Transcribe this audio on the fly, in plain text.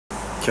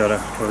Kia ora,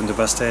 welcome to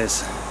Bus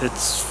Days.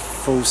 It's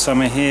full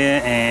summer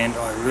here and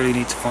I really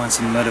need to find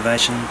some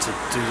motivation to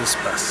do this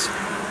bus.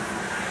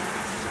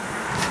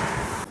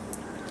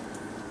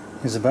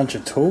 There's a bunch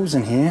of tools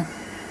in here.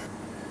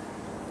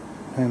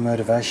 No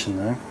motivation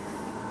though.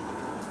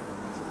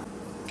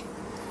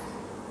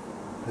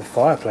 The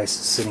fireplace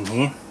is sitting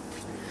here.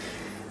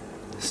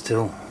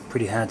 Still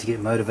pretty hard to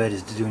get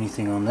motivated to do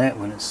anything on that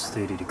when it's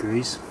 30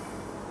 degrees.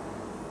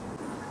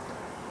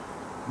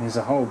 There's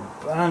a whole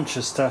bunch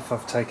of stuff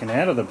I've taken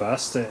out of the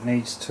bus that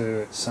needs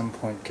to at some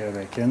point go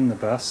back in the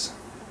bus,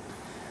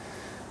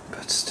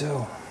 but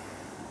still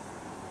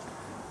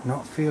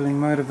not feeling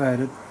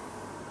motivated.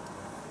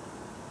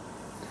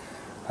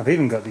 I've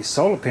even got these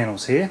solar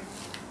panels here.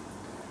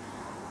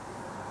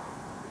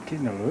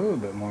 Getting a little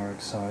bit more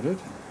excited.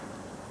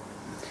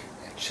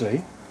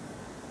 Actually,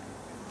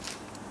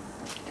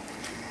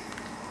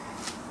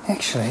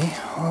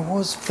 I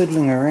was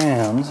fiddling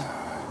around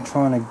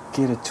trying to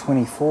get a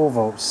 24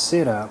 volt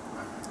setup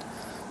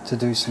to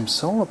do some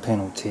solar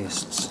panel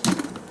tests.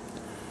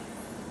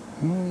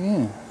 Oh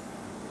yeah,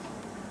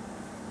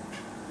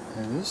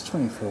 it is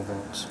 24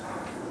 volts.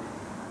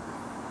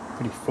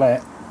 Pretty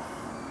flat.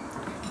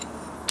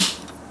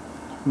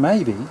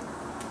 Maybe,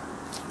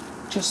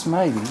 just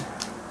maybe,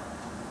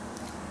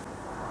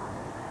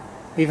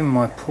 even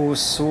my poor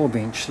saw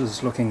bench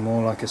is looking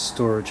more like a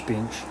storage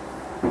bench.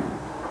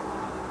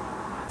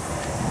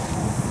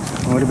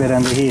 What about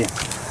under here?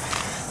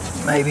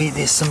 Maybe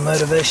there's some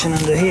motivation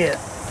under here.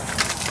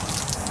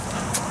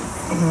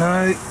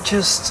 No,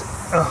 just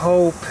a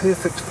hole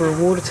perfect for a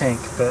water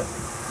tank, but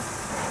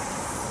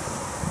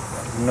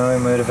no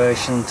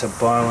motivation to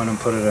buy one and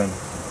put it in.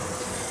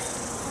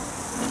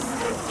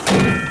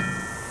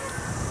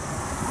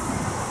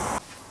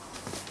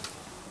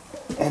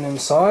 And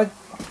inside,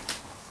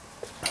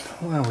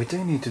 well, we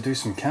do need to do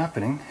some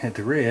carpeting at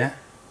the rear.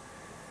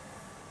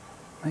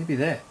 Maybe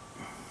that.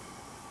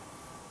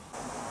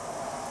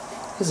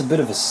 Here's a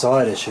bit of a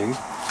side issue.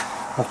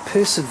 I've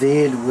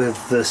persevered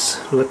with this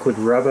liquid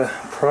rubber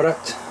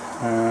product.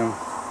 I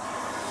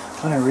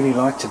don't really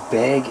like to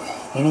bag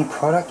any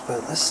product,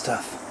 but this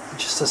stuff, it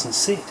just doesn't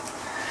set.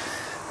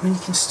 I mean, you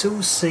can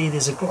still see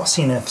there's a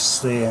glossiness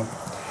there,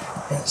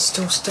 and it's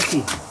still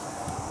sticky.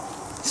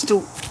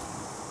 Still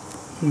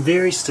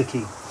very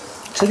sticky.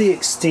 To the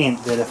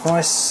extent that if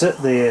I sit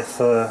there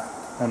for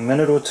a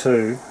minute or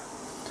two,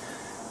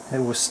 it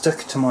will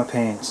stick to my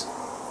pants.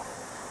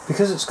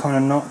 Because it's kind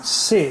of not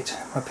set,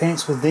 my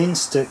pants will then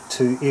stick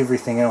to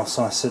everything else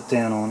I sit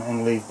down on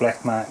and leave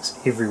black marks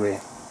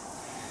everywhere.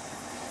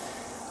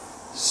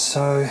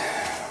 So,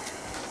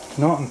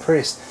 not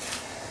impressed.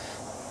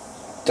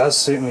 Does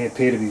certainly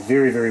appear to be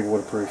very, very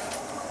waterproof.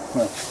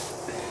 Well,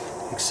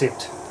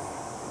 except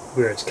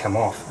where it's come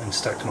off and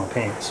stuck to my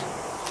pants.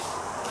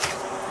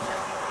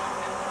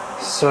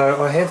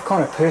 So I have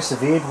kind of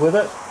persevered with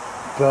it,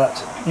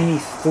 but any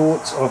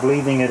thoughts of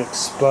leaving it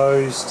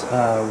exposed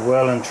are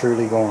well and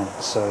truly gone.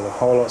 So the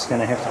whole lot's going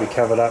to have to be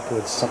covered up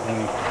with something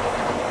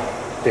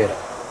better.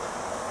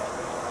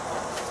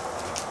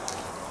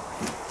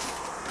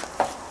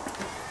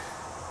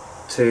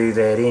 To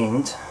that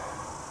end,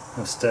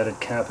 I've started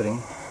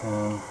carpeting. I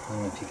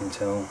don't know if you can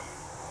tell,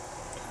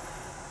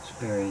 it's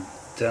very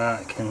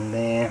dark in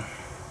there.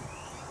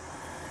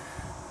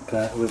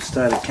 But we've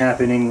started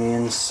carpeting the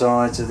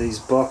insides of these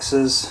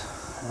boxes.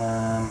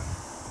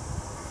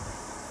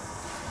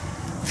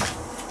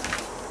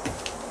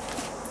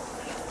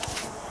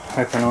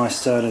 Hope and I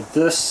started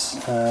this.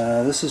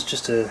 This is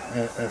just a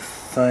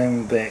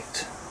foam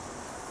backed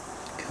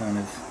kind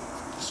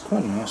of, it's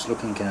quite a nice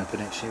looking carpet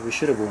actually. We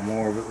should have bought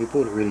more of it. We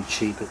bought it really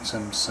cheap at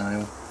some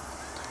sale.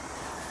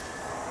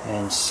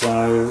 And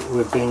so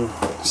we've been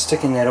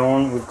sticking that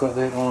on. We've got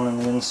that on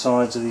the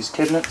insides of these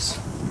cabinets.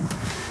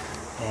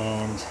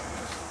 And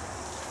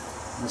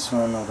this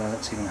one, although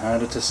it's even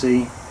harder to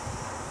see.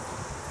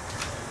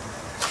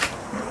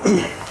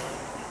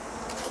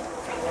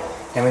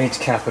 And we need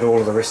to carpet all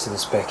of the rest of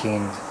this back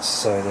end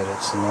so that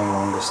it's no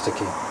longer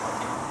sticky.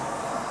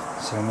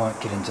 So we might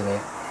get into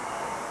that.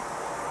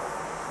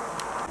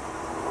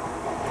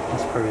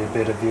 That's probably a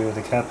better view of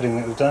the carpeting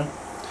that we've done.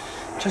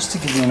 Just to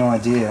give you an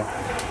idea,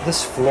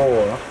 this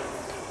floor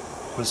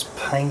was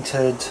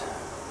painted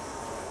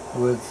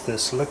with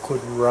this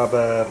liquid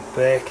rubber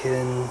back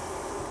in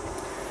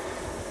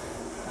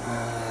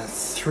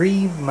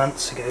 3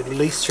 months ago, at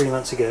least 3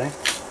 months ago,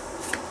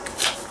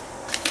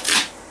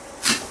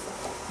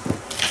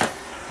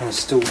 and it's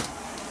still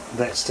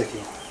that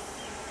sticky.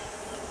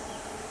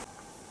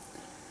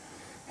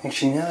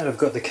 Actually, now that I've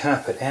got the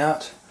carpet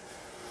out,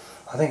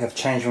 I think I've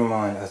changed my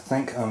mind. I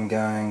think I'm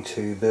going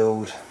to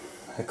build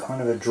a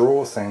kind of a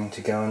drawer thing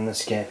to go in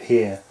this gap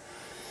here.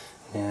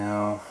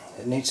 Now,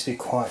 it needs to be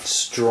quite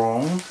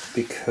strong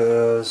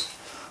because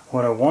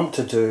what I want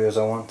to do is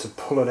I want to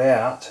pull it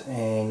out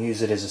and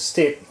use it as a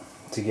step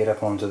to get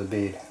up onto the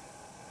bed.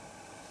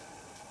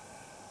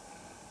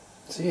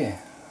 So yeah,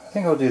 I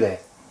think I'll do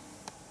that.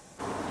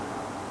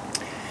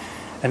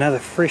 Another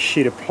fresh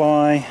sheet of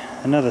ply,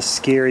 another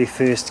scary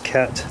first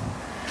cut.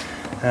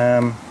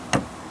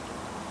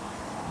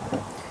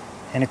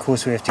 and of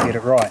course we have to get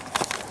it right.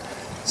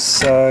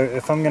 So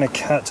if I'm going to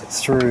cut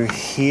through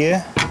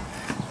here,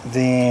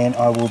 then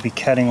I will be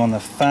cutting on the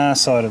far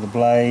side of the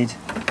blade,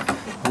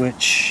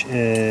 which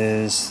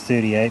is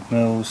 38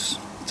 mils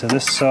to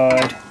this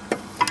side,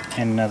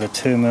 and another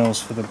 2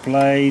 mils for the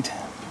blade.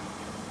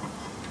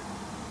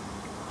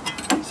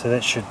 So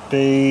that should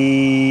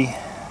be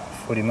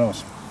 40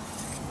 mils.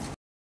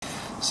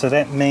 So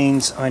that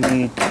means I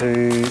need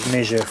to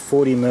measure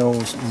 40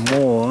 mils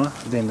more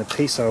than the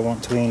piece I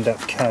want to end up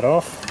cut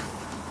off.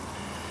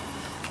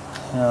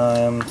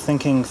 I'm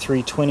thinking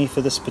 320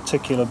 for this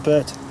particular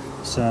bit,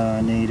 so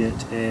I need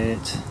it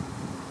at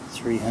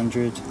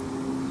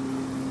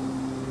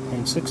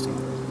 360.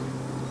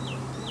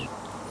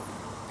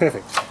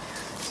 Perfect.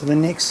 So the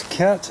next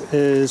cut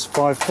is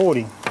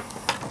 540.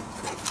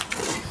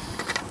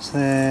 So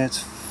that's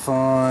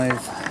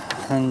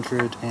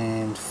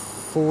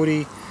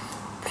 540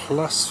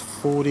 plus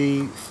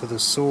 40 for the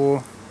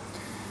saw,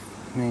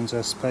 means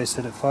I space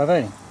it at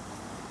 580.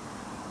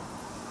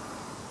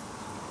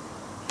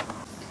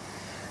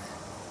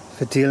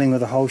 For dealing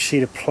with a whole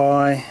sheet of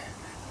ply,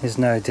 there's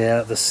no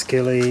doubt the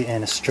skilly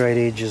and a straight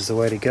edge is the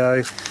way to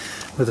go.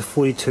 With a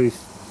 42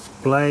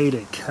 blade,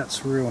 it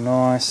cuts real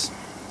nice,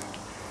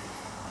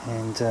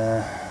 and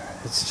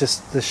it's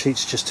just, the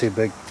sheet's just too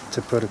big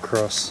to put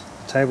across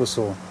a table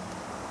saw.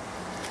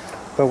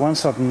 But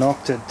once I've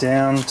knocked it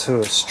down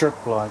to a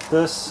strip like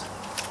this,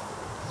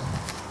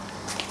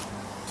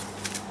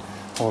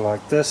 or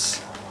like this,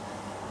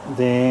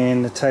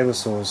 then the table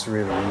saw is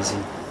really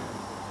easy.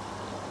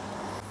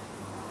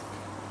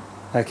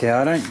 Okay,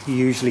 I don't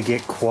usually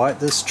get quite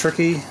this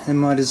tricky in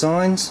my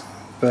designs,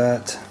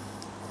 but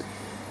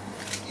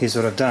here's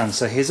what I've done.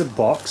 So here's a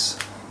box.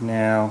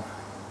 Now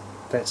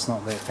that's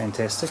not that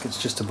fantastic,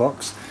 it's just a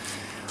box.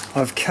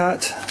 I've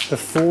cut the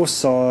 4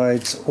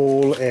 sides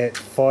all at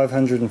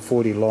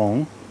 540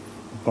 long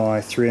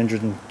by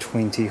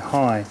 320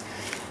 high.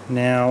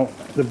 Now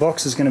the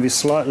box is going to be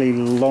slightly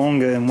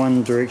longer in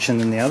one direction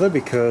than the other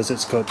because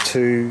it's got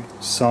 2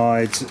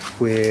 sides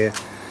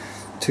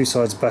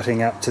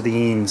butting up to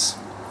the ends.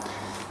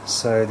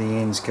 So the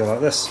ends go like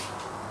this.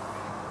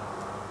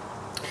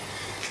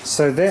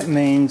 So that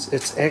means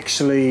it's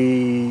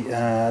actually,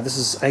 this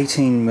is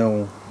 18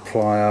 mil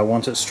ply. I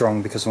want it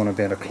strong because I want to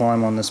be able to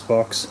climb on this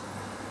box.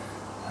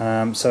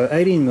 So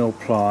 18 mil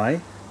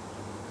ply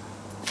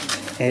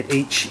at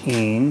each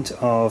end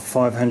of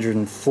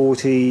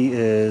 540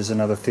 is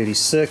another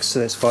 36, so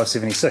that's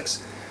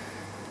 576.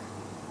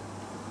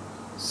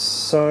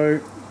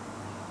 So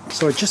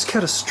I just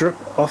cut a strip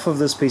off of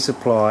this piece of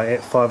ply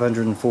at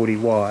 540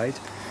 wide.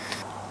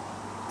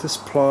 This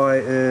ply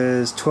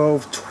is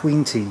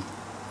 1220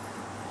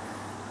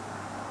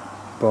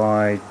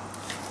 by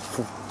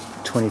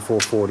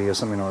 2440 or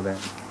something like that.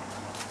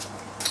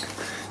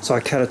 So I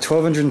cut a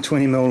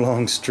 1220 mil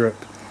long strip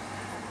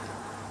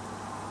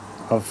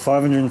of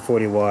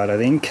 540 wide. I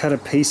then cut a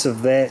piece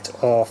of that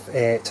off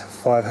at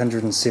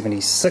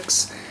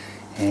 576,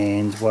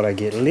 and what I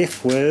get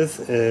left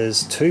with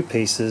is 2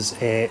 pieces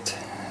at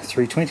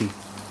 320.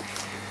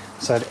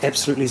 So I had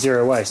absolutely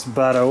zero waste,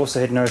 but I also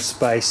had no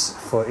space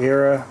for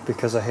error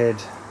because I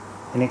had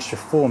an extra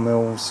 4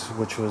 mils,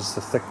 which was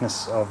the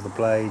thickness of the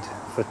blade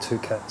for 2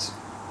 cuts.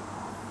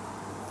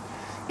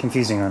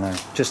 Confusing, I know.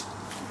 Just,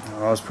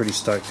 I was pretty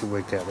stoked it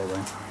worked out that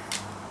way.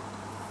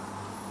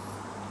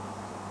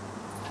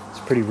 It's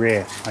pretty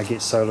rare I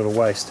get so little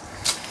waste.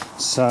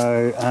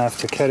 So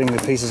after cutting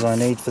the pieces I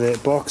need for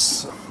that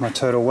box, my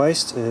total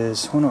waste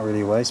is, well, not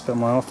really waste, but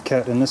my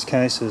offcut in this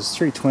case is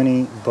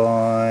 320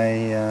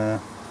 by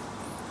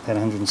about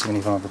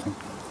 175, I think.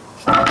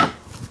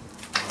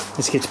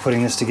 Let's get to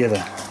putting this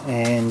together,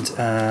 and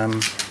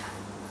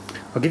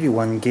I'll give you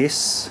one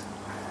guess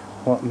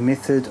what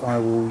method I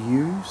will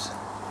use.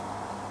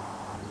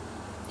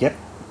 Yep,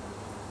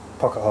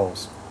 pocket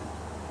holes.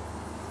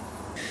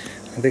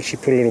 I've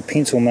actually put a little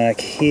pencil mark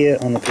here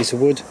on the piece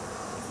of wood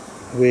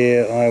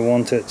where I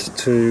want it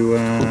to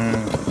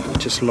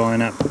just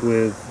line up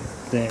with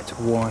that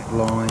white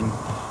line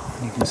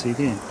you can see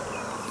there.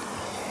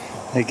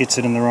 That gets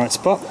it in the right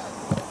spot.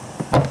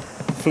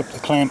 Flip the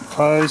clamp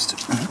closed.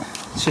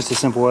 It's just a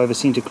simple over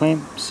center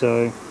clamp,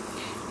 so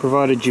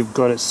provided you've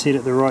got it set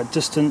at the right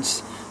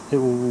distance, it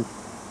will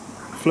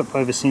flip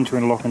over center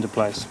and lock into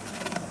place.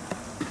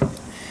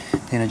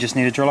 Then I just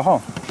need to drill a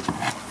hole.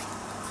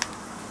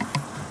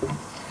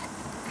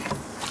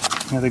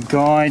 Now the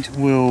guide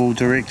will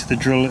direct the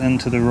drill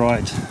into the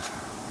right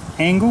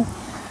angle,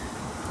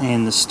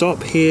 and the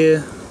stop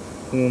here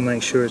will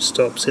make sure it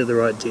stops at the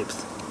right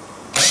depth,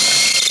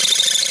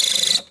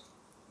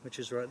 which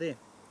is right there.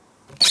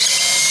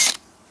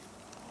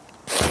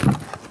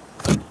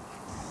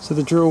 So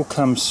the drill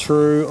comes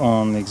through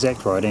on the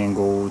exact right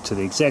angle to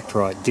the exact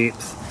right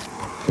depth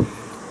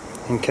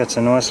and cuts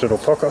a nice little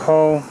pocket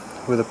hole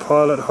with a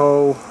pilot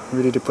hole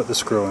ready to put the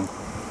screw in.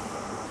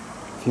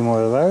 A few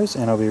more of those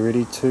and I'll be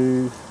ready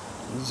to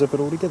zip it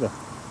all together.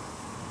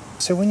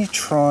 So when you're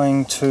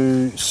trying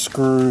to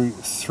screw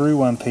through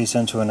one piece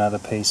into another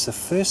piece, the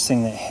first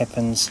thing that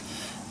happens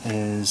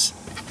is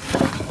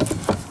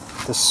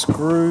the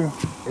screw,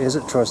 as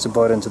it tries to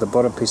bite into the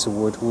bottom piece of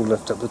wood, will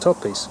lift up the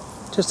top piece,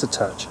 just a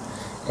touch,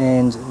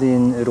 and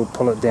then it'll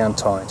pull it down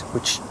tight,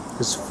 which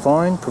is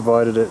fine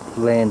provided it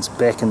lands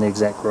back in the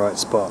exact right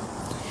spot.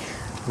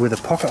 With a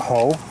pocket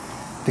hole,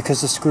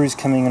 because the screw's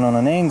coming in on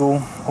an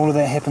angle, all of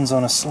that happens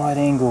on a slight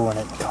angle, and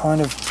it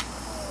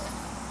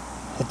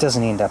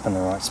doesn't end up in the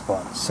right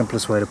spot.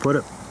 Simplest way to put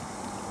it.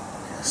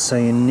 So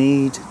you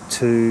need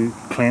to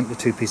clamp the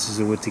two pieces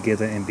of wood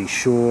together and be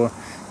sure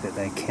that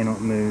they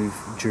cannot move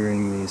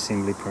during the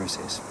assembly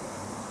process.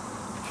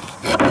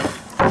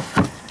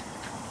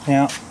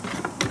 Now,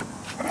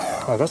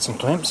 I've got some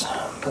clamps,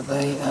 but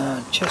they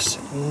are just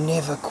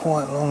never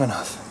quite long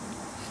enough.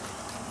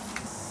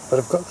 But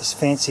I've got this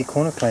fancy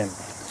corner clamp,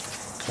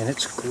 and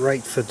it's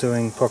great for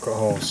doing pocket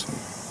holes.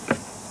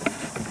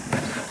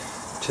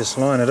 Just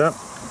line it up,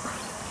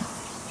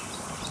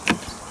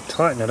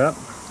 tighten it up,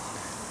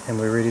 and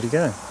we're ready to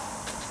go.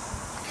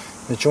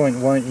 The joint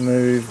won't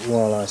move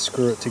while I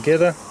screw it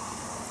together.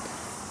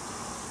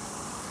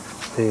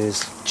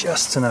 There's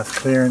just enough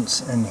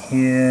clearance in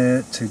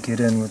here to get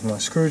in with my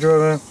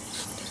screwdriver,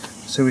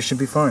 so we should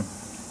be fine.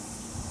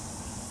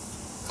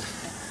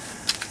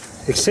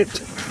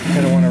 Except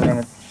I don't want to run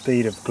a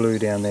bead of glue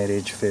down that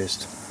edge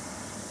first.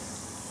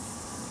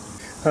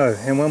 Oh,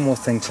 and one more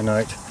thing to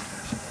note.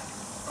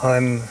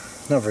 I'm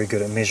not very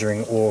good at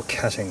measuring or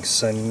cutting,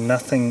 so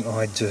nothing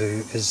I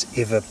do is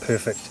ever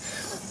perfect,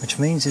 which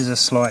means there's a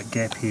slight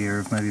gap here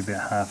of maybe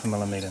about 1/2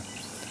 millimeter.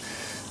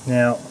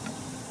 Now,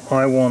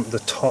 I want the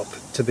top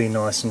to be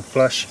nice and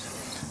flush,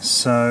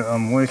 so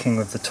I'm working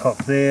with the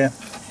top there,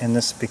 and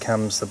this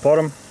becomes the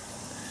bottom,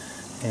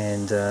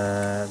 and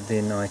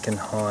then I can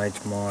hide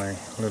my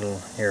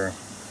little error.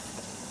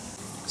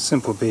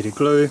 Simple bead of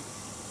glue,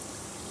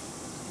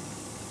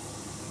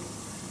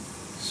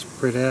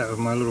 spread out with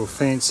my little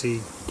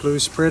fancy glue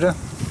spreader.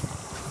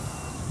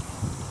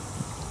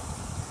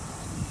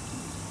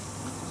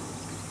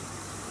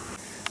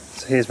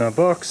 So here's my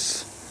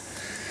box,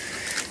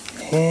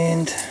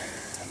 and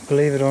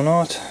believe it or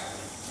not,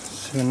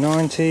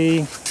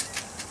 790,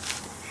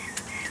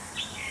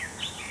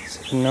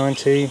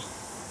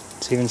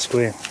 it's even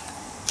square.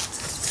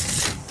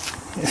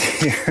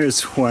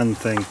 Here's one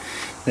thing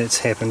that's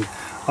happened.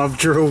 I've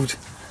drilled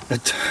a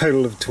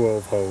total of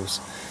 12 holes,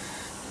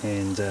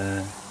 and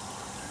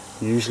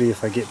usually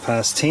if I get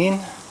past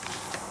 10,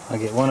 I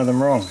get one of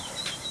them wrong.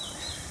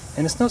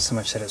 And it's not so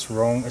much that it's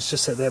wrong, it's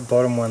just that that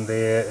bottom one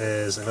there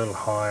is a little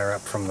higher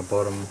up from the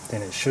bottom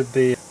than it should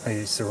be. I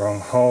used the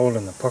wrong hole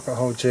in the pocket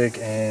hole jig,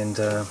 and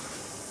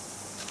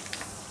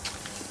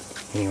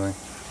anyway,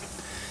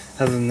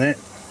 other than that,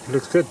 it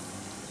looks good.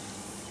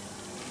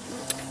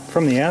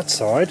 From the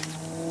outside,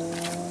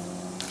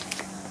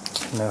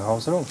 no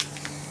holes at all.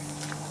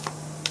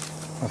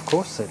 Of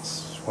course,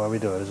 that's why we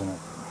do it, isn't it?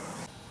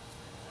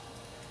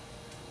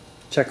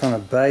 Check on a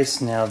base.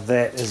 Now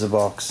that is a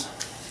box.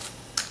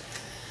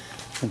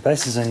 The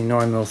base is only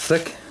 9mm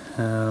thick.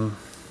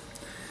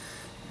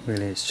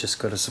 Really, it's just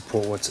got to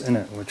support what's in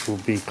it, which will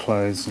be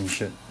clothes and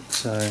shit.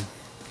 So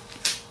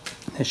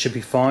it should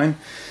be fine.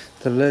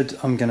 The lid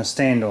I'm going to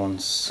stand on,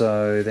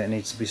 so that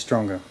needs to be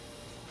stronger.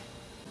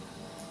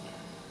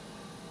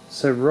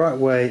 So right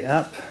way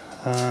up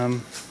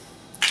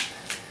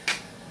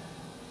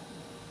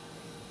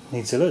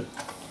needs a lid.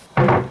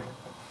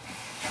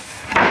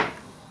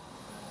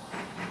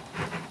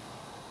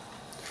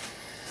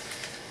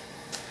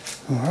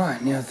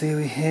 Alright, now there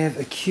we have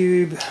a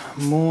cube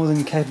more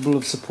than capable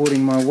of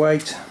supporting my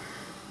weight.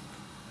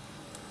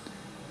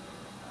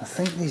 I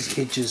think these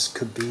edges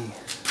could be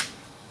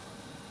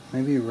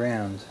maybe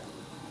round.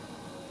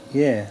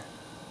 Yeah,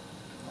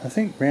 I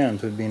think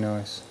round would be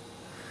nice.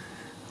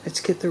 Let's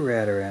get the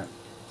router out.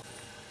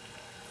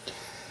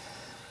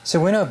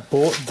 So when I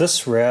bought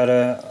this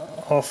router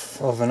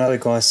off of another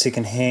guy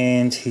second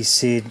hand, he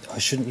said I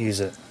shouldn't use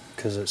it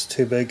because it's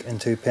too big and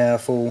too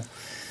powerful,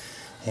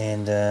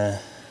 and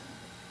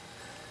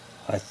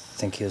I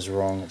think he was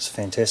wrong. It's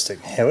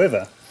fantastic.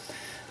 However,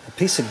 a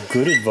piece of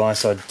good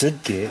advice I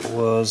did get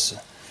was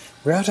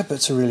router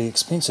bits are really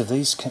expensive.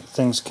 These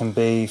things can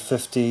be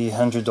 $50,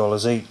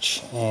 $100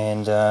 each,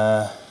 and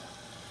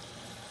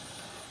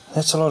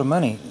that's a lot of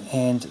money.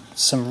 And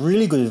some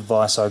really good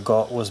advice I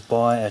got was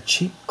buy a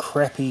cheap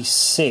crappy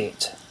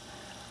set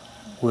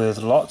with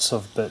lots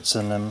of bits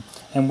in them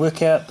and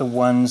work out the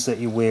ones that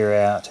you wear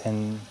out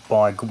and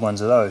buy good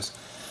ones of those.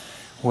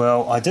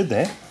 Well, I did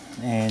that,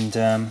 and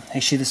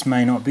actually this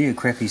may not be a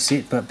crappy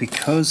set, but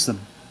because it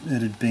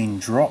had been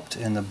dropped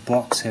and the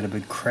box had a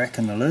big crack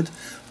in the lid,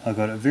 I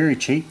got it very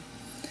cheap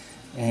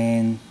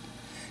and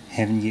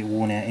haven't yet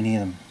worn out any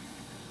of them.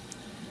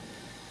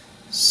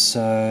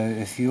 So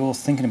if you're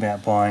thinking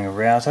about buying a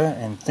router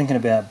and thinking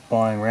about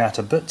buying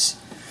router bits,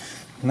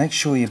 make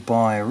sure you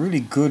buy a really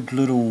good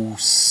little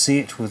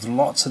set with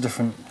lots of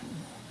different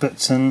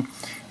bits in,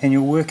 and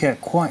you'll work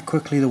out quite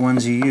quickly the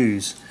ones you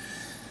use.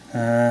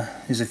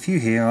 There's a few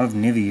here I've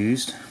never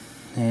used,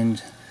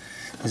 and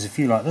there's a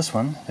few like this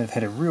one that have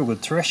had a real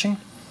good thrashing.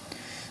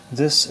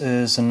 This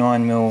is a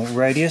 9mm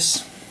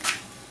radius,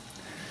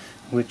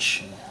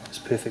 which is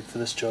perfect for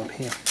this job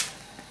here.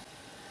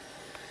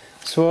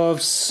 So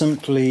I've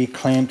simply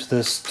clamped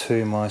this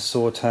to my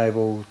saw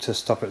table to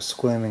stop it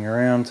squirming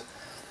around,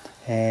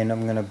 and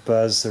I'm going to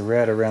buzz the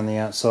router around the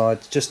outside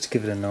just to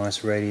give it a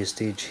nice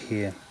radius edge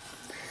here.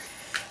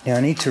 Now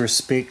I need to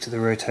respect the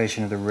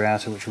rotation of the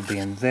router, which will be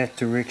in that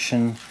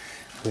direction,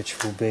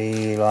 which will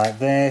be like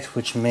that,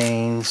 which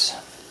means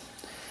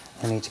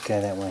I need to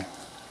go that way.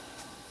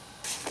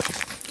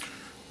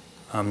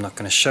 I'm not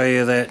going to show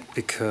you that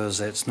because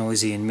that's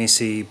noisy and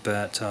messy,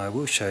 but I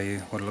will show you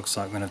what it looks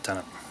like when I've done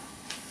it.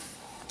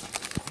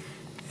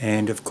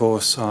 And of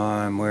course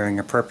I'm wearing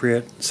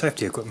appropriate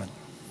safety equipment.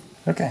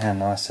 Look at how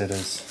nice it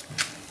is.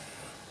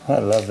 I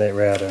love that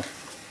router.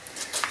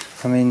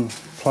 I mean,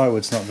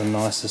 plywood's not the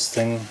nicest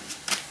thing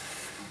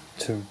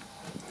to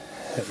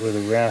hit with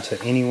a router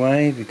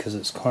anyway because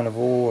it's kind of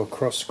all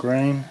across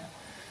grain,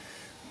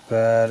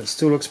 but it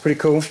still looks pretty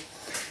cool.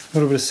 A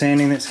little bit of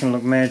sanding, that's going to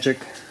look magic.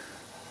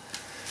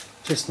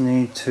 Just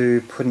need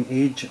to put an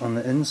edge on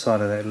the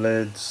inside of that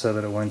lid so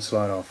that it won't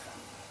slide off.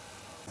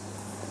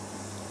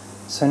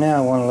 So now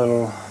I want a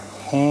little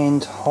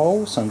hand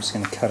hole, so I'm just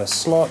going to cut a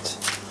slot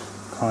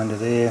kind of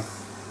there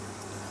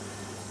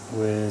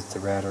with the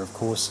router, of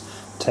course,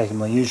 taking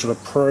my usual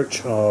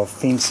approach of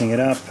fencing it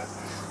up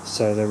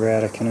so the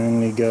router can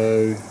only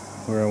go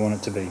where I want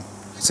it to be.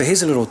 So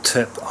here's a little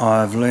tip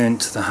I've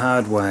learnt the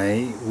hard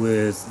way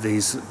with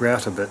these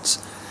router bits.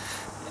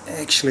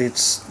 Actually,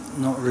 it's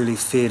not really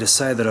fair to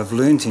say that I've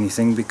learnt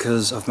anything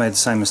because I've made the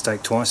same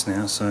mistake twice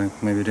now, so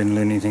maybe I didn't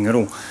learn anything at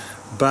all.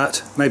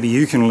 But maybe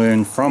you can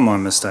learn from my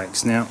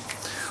mistakes. Now,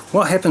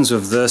 what happens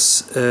with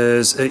this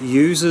is it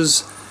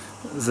uses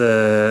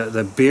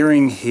the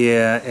bearing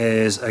here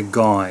as a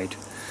guide.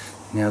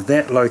 Now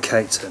that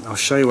locates it. I'll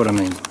show you what I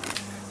mean.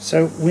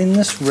 So when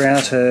this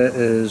router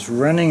is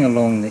running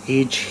along the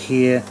edge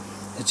here,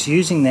 it's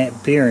using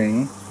that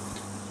bearing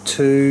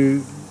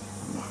to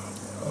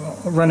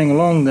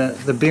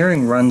the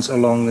bearing runs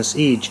along this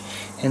edge,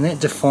 and that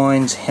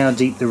defines how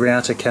deep the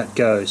router cut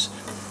goes.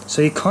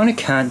 So you kind of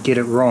can't get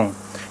it wrong.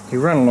 You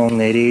run along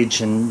that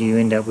edge and you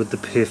end up with the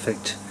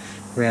perfect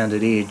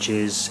rounded edge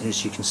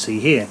as you can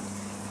see here.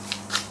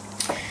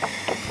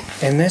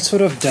 And that's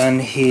what I've done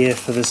here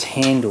for this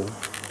handle,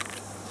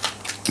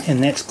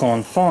 and that's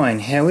gone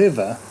fine.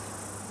 However,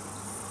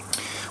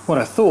 what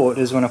I thought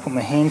is when I put my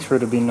hand through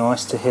it, it'd be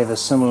nice to have a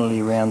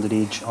similarly rounded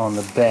edge on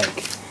the back.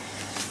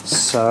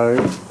 So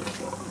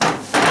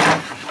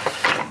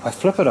I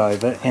flip it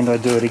over and I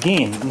do it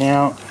again.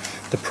 Now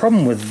the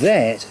problem with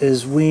that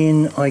is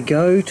when I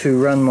go to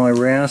run my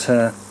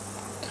router,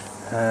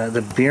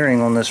 the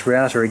bearing on this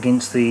router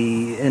against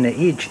the inner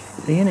edge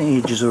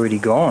is already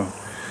gone.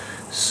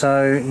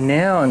 So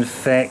now in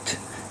fact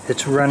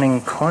it's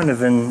running kind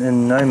of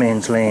in no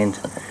man's land,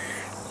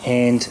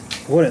 and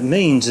what it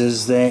means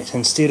is that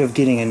instead of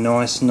getting a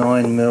nice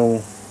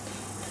 9mm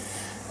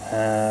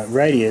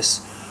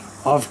radius,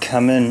 I've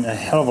come in a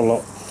hell of a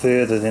lot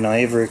further than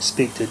I ever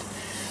expected.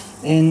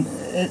 And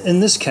in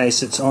this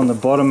case it's on the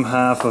bottom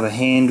half of a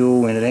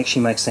handle, and it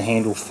actually makes the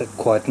handle fit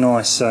quite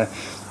nice, so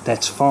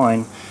that's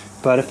fine.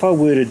 But if I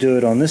were to do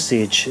it on this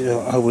edge,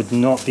 I would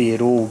not be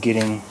at all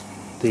getting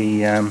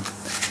the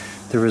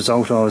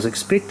result I was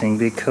expecting,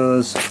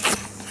 because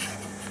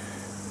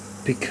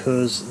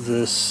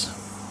this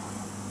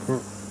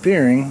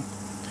bearing,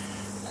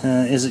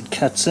 as it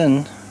cuts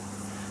in,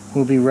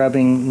 will be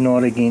rubbing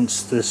not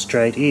against the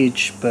straight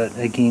edge but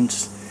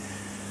against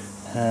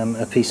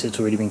a piece that's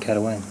already been cut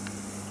away.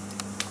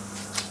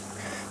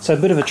 So a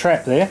bit of a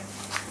trap there.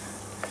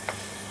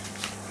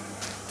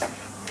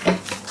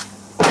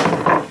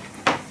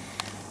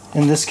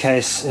 In this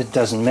case it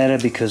doesn't matter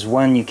because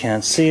one, you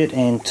can't see it,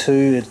 and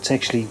two, it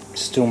actually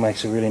still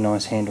makes a really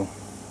nice handle.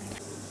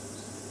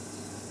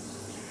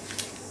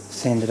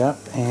 Sand it up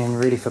and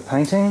ready for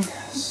painting.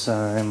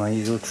 So my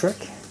usual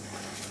trick,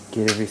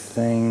 get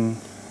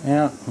everything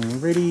out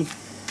and ready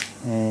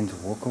and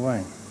walk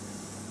away.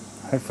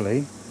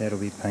 Hopefully that'll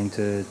be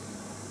painted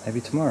maybe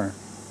tomorrow.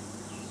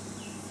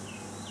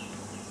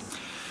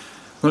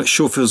 Well, it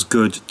sure feels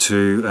good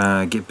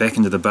to get back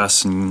into the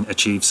bus and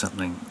achieve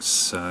something,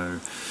 so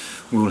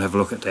we'll have a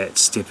look at that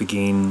step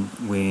again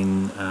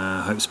when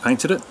Hope's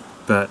painted it.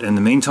 But in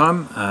the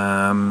meantime,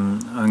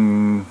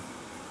 I'm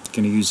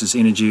going to use this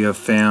energy I've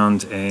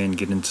found and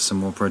get into some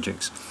more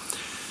projects.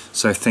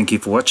 So thank you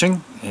for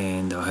watching,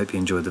 and I hope you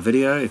enjoyed the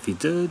video. If you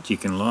did, you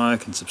can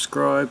like and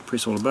subscribe,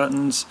 press all the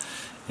buttons,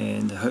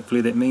 and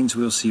hopefully that means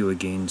we'll see you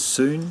again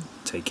soon.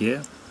 Take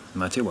care,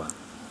 mā te wā.